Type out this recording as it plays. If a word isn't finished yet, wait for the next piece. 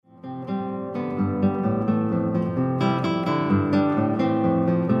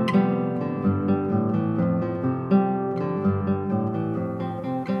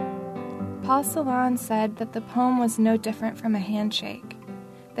Salon said that the poem was no different from a handshake.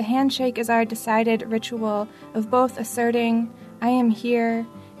 The handshake is our decided ritual of both asserting, I am here,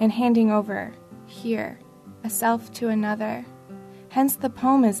 and handing over, here, a self to another. Hence the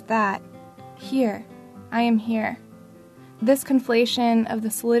poem is that, here, I am here. This conflation of the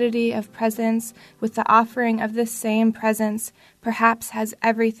solidity of presence with the offering of this same presence perhaps has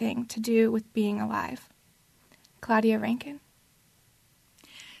everything to do with being alive. Claudia Rankine.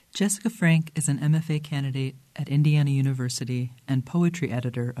 Jessica Frank is an MFA candidate at Indiana University and poetry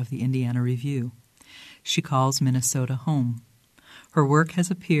editor of the Indiana Review. She calls Minnesota home. Her work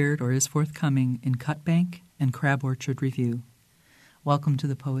has appeared or is forthcoming in Cutbank and Crab Orchard Review. Welcome to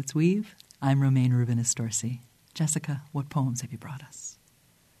The Poet's Weave. I'm Romaine Rubinis-Dorsey. Jessica, what poems have you brought us?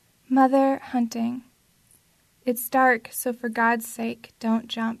 Mother Hunting. It's dark, so for God's sake, don't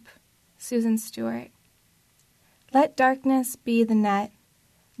jump. Susan Stewart. Let darkness be the net.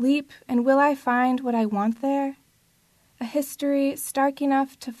 Leap, and will I find what I want there? A history stark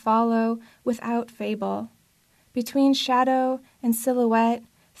enough to follow without fable. Between shadow and silhouette,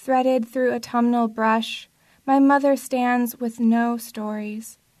 threaded through autumnal brush, my mother stands with no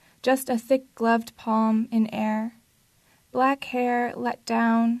stories, just a thick-gloved palm in air. Black hair let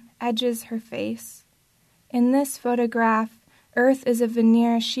down edges her face. In this photograph, earth is a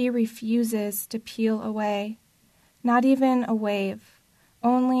veneer she refuses to peel away. Not even a wave.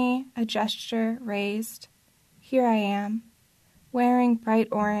 Only a gesture raised. Here I am, wearing bright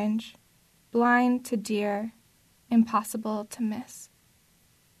orange, blind to deer, impossible to miss.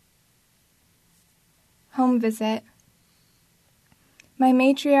 Home visit. My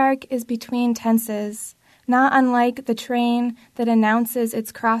matriarch is between tenses, not unlike the train that announces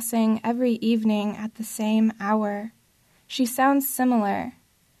its crossing every evening at the same hour. She sounds similar.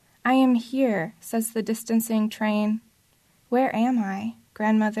 I am here, says the distancing train. Where am I?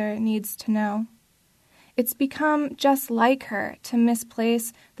 Grandmother needs to know. It's become just like her to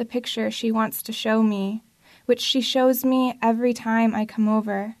misplace the picture she wants to show me, which she shows me every time I come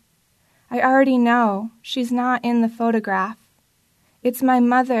over. I already know she's not in the photograph. It's my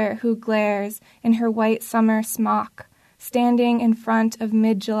mother who glares in her white summer smock, standing in front of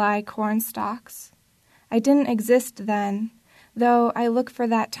mid-July cornstalks. I didn't exist then, though I look for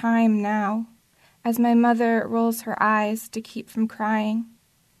that time now, as my mother rolls her eyes to keep from crying.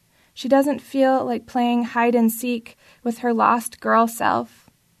 She doesn't feel like playing hide-and-seek with her lost girl self.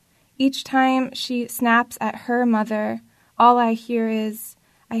 Each time she snaps at her mother, all I hear is,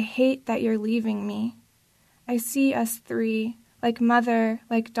 I hate that you're leaving me. I see us three, like mother,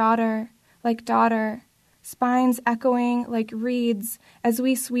 like daughter, spines echoing like reeds as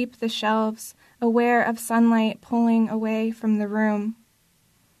we sweep the shelves, aware of sunlight pulling away from the room.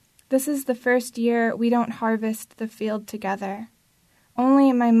 This is the first year we don't harvest the field together.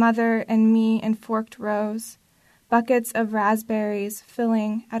 Only my mother and me in forked rows, buckets of raspberries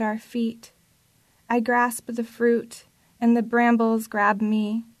filling at our feet. I grasp the fruit, and the brambles grab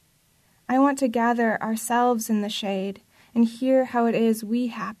me. I want to gather ourselves in the shade and hear how it is we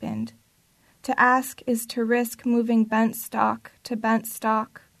happened. To ask is to risk moving bent stalk to bent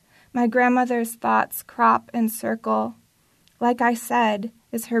stalk. My grandmother's thoughts crop and circle. Like I said,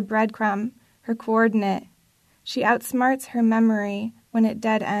 is her breadcrumb, her coordinate. She outsmarts her memory when it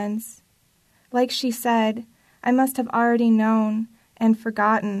dead ends. Like she said, I must have already known and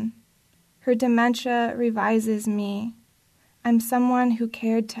forgotten. Her dementia revises me. I'm someone who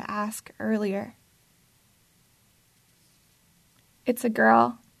cared to ask earlier. It's a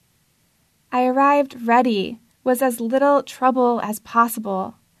girl. I arrived ready, was as little trouble as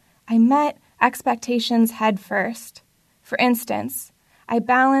possible. I met expectations head first. For instance, I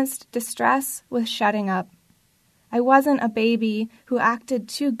balanced distress with shutting up. I wasn't a baby who acted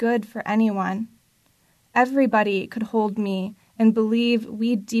too good for anyone. Everybody could hold me and believe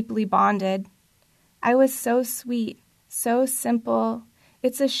we'd deeply bonded. I was so sweet, so simple.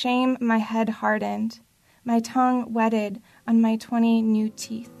 It's a shame my head hardened, my tongue wetted on my 20 new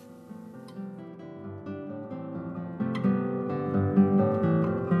teeth.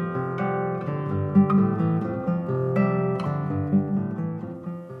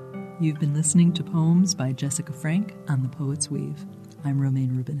 You've been listening to poems by Jessica Frank on The Poet's Weave. I'm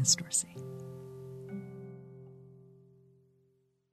Romaine Rubinis-Dorsey.